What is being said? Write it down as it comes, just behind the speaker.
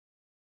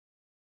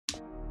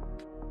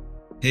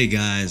Hey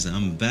guys,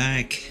 I'm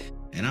back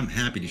and I'm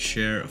happy to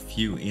share a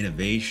few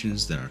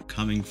innovations that are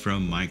coming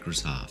from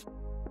Microsoft.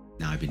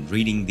 Now, I've been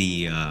reading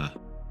the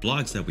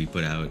blogs that we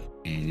put out,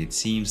 and it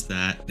seems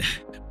that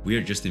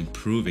we're just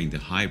improving the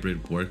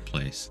hybrid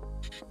workplace.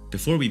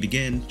 Before we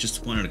begin,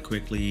 just wanted to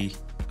quickly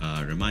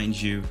remind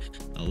you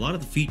a lot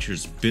of the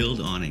features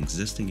build on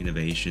existing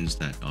innovations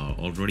that are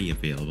already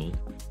available,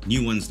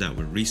 new ones that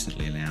were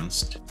recently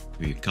announced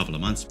maybe a couple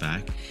of months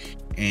back,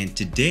 and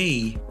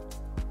today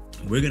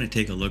we're going to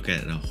take a look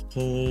at a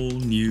whole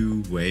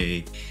new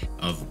way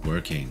of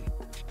working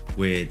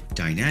with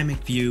dynamic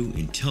view,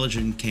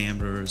 intelligent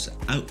cameras,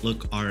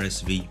 Outlook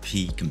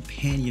RSVP,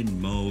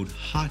 companion mode,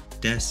 hot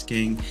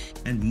desking,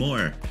 and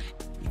more.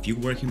 If you're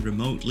working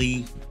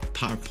remotely,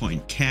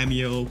 PowerPoint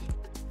Cameo,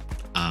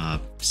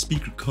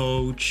 Speaker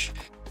Coach,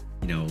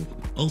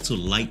 also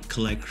light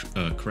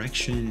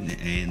correction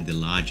and the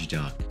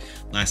Logidock.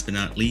 Last but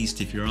not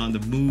least, if you're on the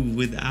move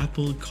with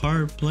Apple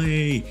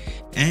CarPlay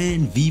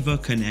and Viva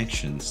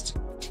connections,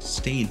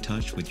 stay in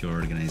touch with your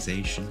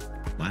organization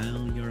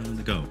while you're on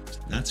the go.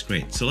 That's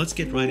great. So let's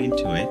get right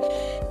into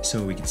it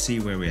so we can see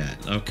where we're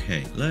at.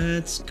 Okay,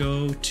 let's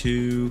go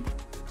to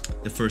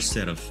the first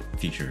set of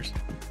features.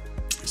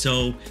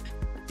 So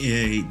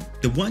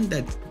the one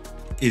that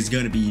is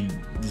going to be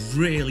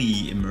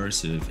really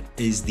immersive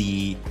is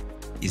the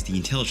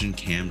intelligent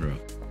camera.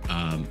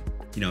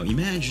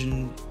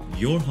 Imagine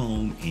you're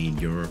home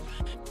and you're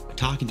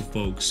talking to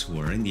folks who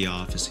are in the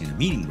office in a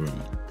meeting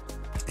room.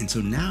 And so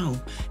now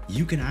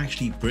you can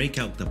actually break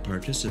out the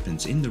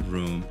participants in the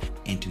room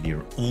into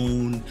their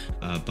own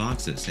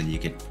boxes, and you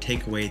can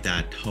take away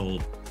that whole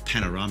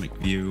panoramic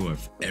view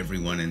of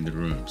everyone in the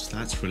room. So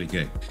that's really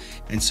good.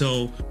 And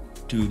so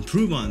to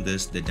improve on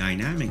this, the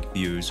dynamic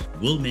views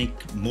will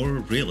make more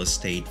real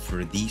estate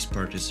for these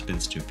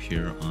participants to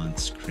appear on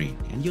screen.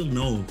 And you'll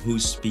know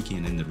who's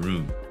speaking in the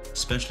room,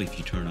 especially if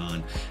you turn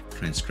on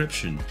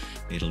transcription.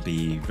 It'll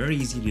be very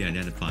easy to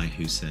identify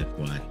who said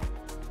what.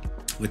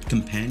 With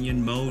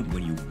companion mode,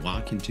 when you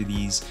walk into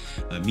these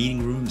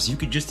meeting rooms, you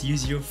could just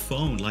use your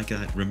phone like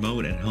a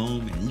remote at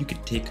home, and you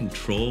could take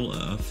control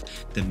of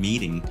the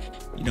meeting,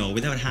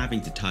 without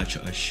having to touch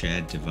a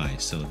shared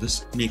device. So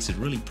this makes it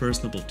really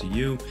personable to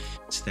you,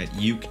 so that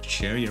you could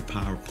share your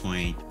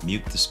PowerPoint,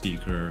 mute the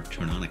speaker,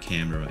 turn on a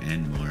camera,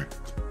 and more.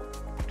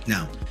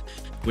 Now,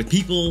 with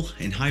people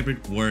in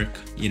hybrid work,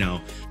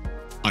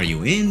 are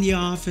you in the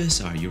office?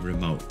 Are you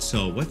remote?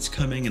 So what's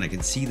coming, and I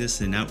can see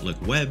this in Outlook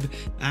Web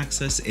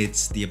Access,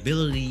 it's the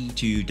ability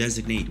to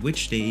designate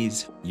which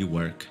days you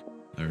work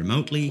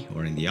remotely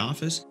or in the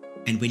office.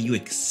 And when you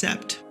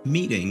accept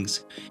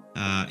meetings,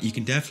 you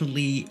can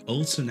definitely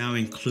also now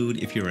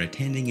include if you're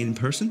attending in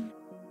person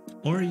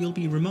or you'll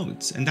be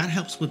remote. And that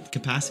helps with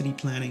capacity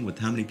planning, with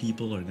how many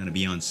people are going to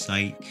be on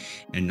site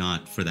and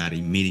not for that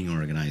meeting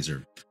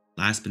organizer.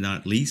 Last but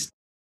not least,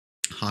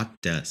 Hot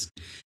Desk.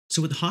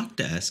 So with Hot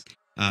Desk,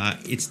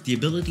 it's the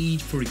ability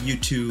for you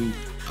to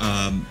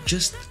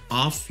just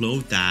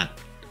offload that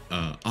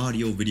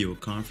audio video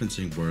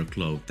conferencing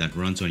workload that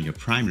runs on your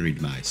primary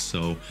device.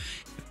 So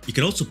you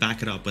can also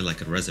back it up with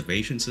like a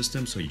reservation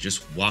system. So you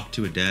just walk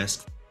to a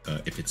desk.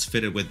 If it's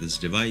fitted with this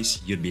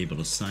device, you'd be able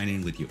to sign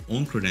in with your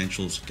own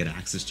credentials, get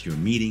access to your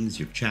meetings,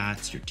 your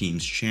chats, your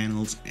team's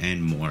channels,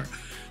 and more.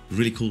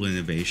 Really cool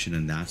innovation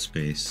in that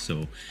space.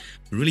 So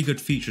really good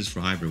features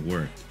for hybrid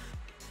work.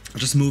 I'll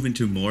just move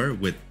into more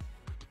with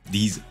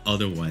these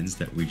other ones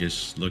that we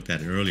just looked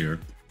at earlier.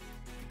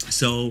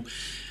 So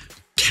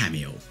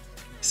Cameo.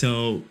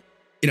 So,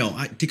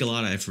 I take a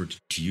lot of effort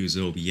to use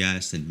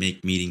OBS and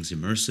make meetings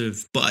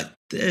immersive, but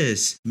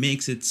this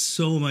makes it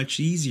so much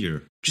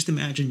easier. Just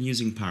imagine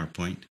using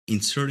PowerPoint,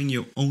 inserting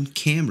your own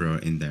camera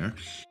in there,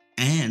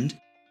 and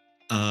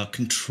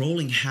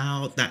controlling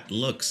how that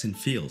looks and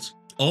feels,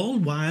 all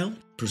while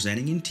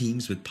presenting in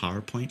Teams with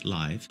PowerPoint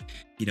Live.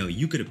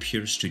 You could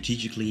appear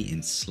strategically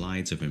in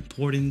slides of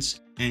importance,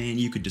 and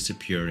you could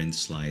disappear in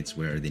slides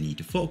where they need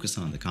to focus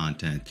on the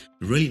content.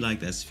 Really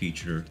like this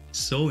feature.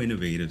 So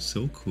innovative,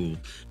 so cool,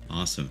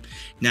 awesome.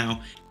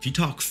 Now, if you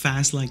talk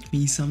fast like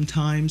me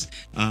sometimes,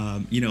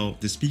 the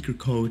speaker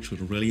coach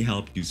will really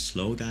help you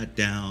slow that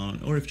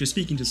down. Or if you're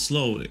speaking too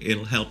slow,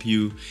 it'll help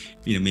you,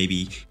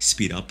 maybe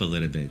speed up a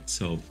little bit.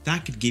 So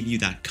that could give you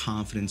that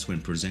confidence when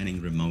presenting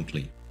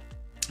remotely,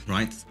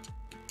 right?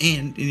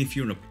 And if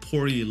you're in a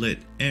poorly lit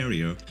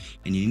area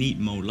and you need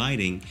more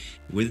lighting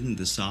within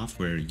the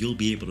software, you'll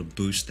be able to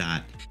boost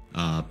that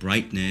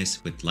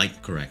brightness with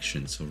light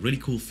correction. So really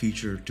cool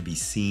feature to be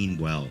seen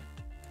well.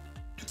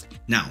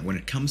 Now, when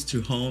it comes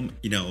to home,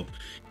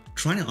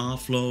 trying to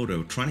offload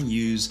or trying to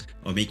use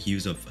or make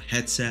use of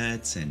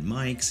headsets and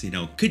mics,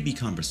 could be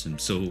cumbersome.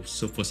 So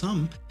for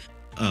some,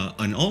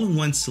 an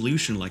all-in-one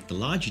solution like the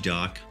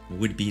Logidock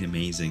would be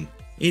amazing.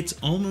 It's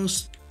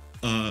almost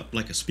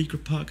like a speaker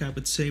puck, I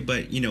would say,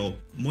 but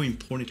more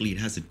importantly, it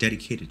has a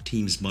dedicated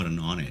Teams button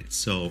on it.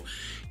 So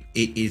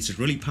it's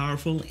really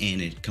powerful,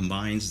 and it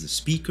combines the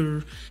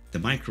speaker, the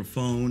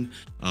microphone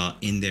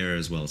in there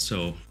as well.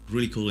 So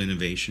really cool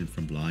innovation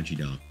from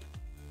Logidock.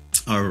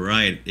 All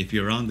right, if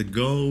you're on the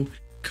go,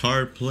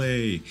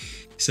 CarPlay.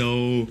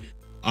 So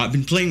I've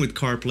been playing with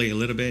CarPlay a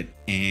little bit,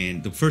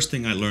 and the first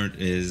thing I learned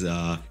is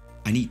I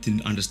need to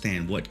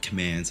understand what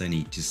commands I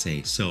need to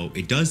say. So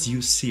it does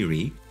use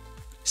Siri.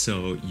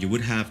 So you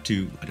would have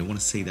to, I don't want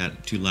to say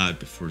that too loud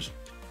before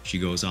she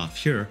goes off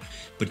here,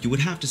 but you would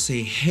have to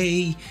say,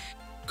 hey,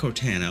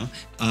 Cortana,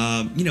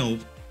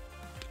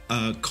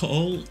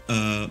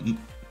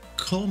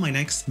 call my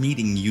next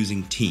meeting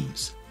using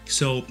Teams.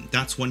 So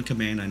that's one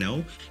command I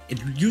know. It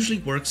usually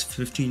works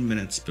 15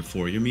 minutes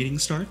before your meeting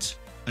starts.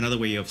 Another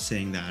way of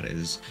saying that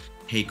is,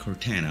 hey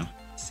Cortana,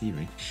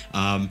 Siri,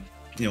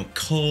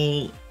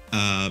 call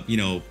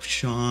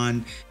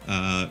Sean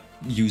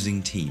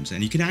using Teams.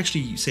 And you can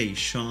actually say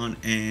Sean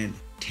and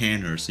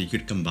Tanner, so you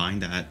could combine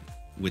that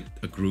with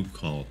a group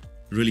call.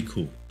 Really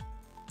cool.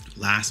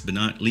 Last but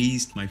not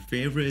least, my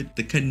favorite,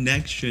 the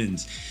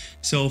connections.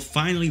 So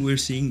finally, we're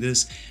seeing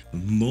this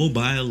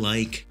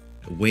mobile-like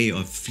way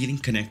of feeling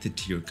connected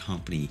to your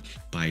company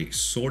by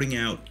sorting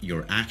out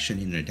your action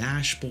in a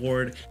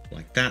dashboard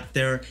like that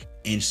there,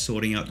 and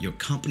sorting out your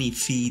company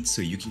feed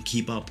so you can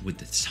keep up with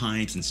the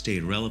times and stay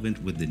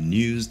relevant with the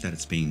news that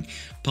is being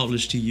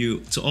published to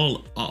you. It's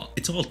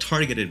all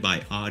targeted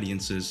by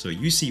audiences, so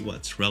you see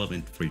what's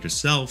relevant for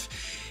yourself.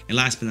 And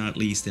last but not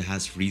least, it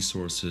has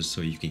resources so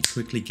you can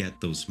quickly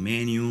get those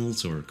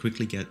manuals or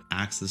quickly get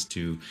access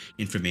to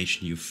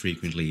information you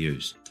frequently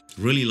use.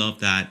 Really love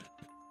that.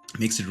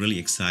 Makes it really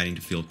exciting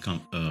to feel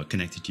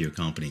connected to your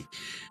company.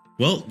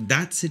 Well,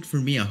 that's it for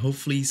me. I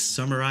hopefully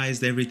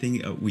summarized everything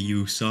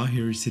you saw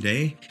here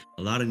today.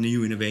 A lot of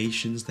new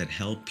innovations that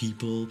help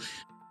people,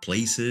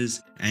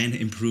 places, and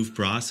improve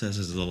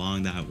processes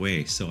along that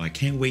way. So I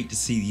can't wait to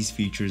see these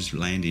features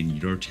land in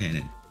your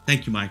tenant.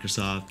 Thank you,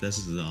 Microsoft. This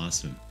is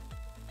awesome.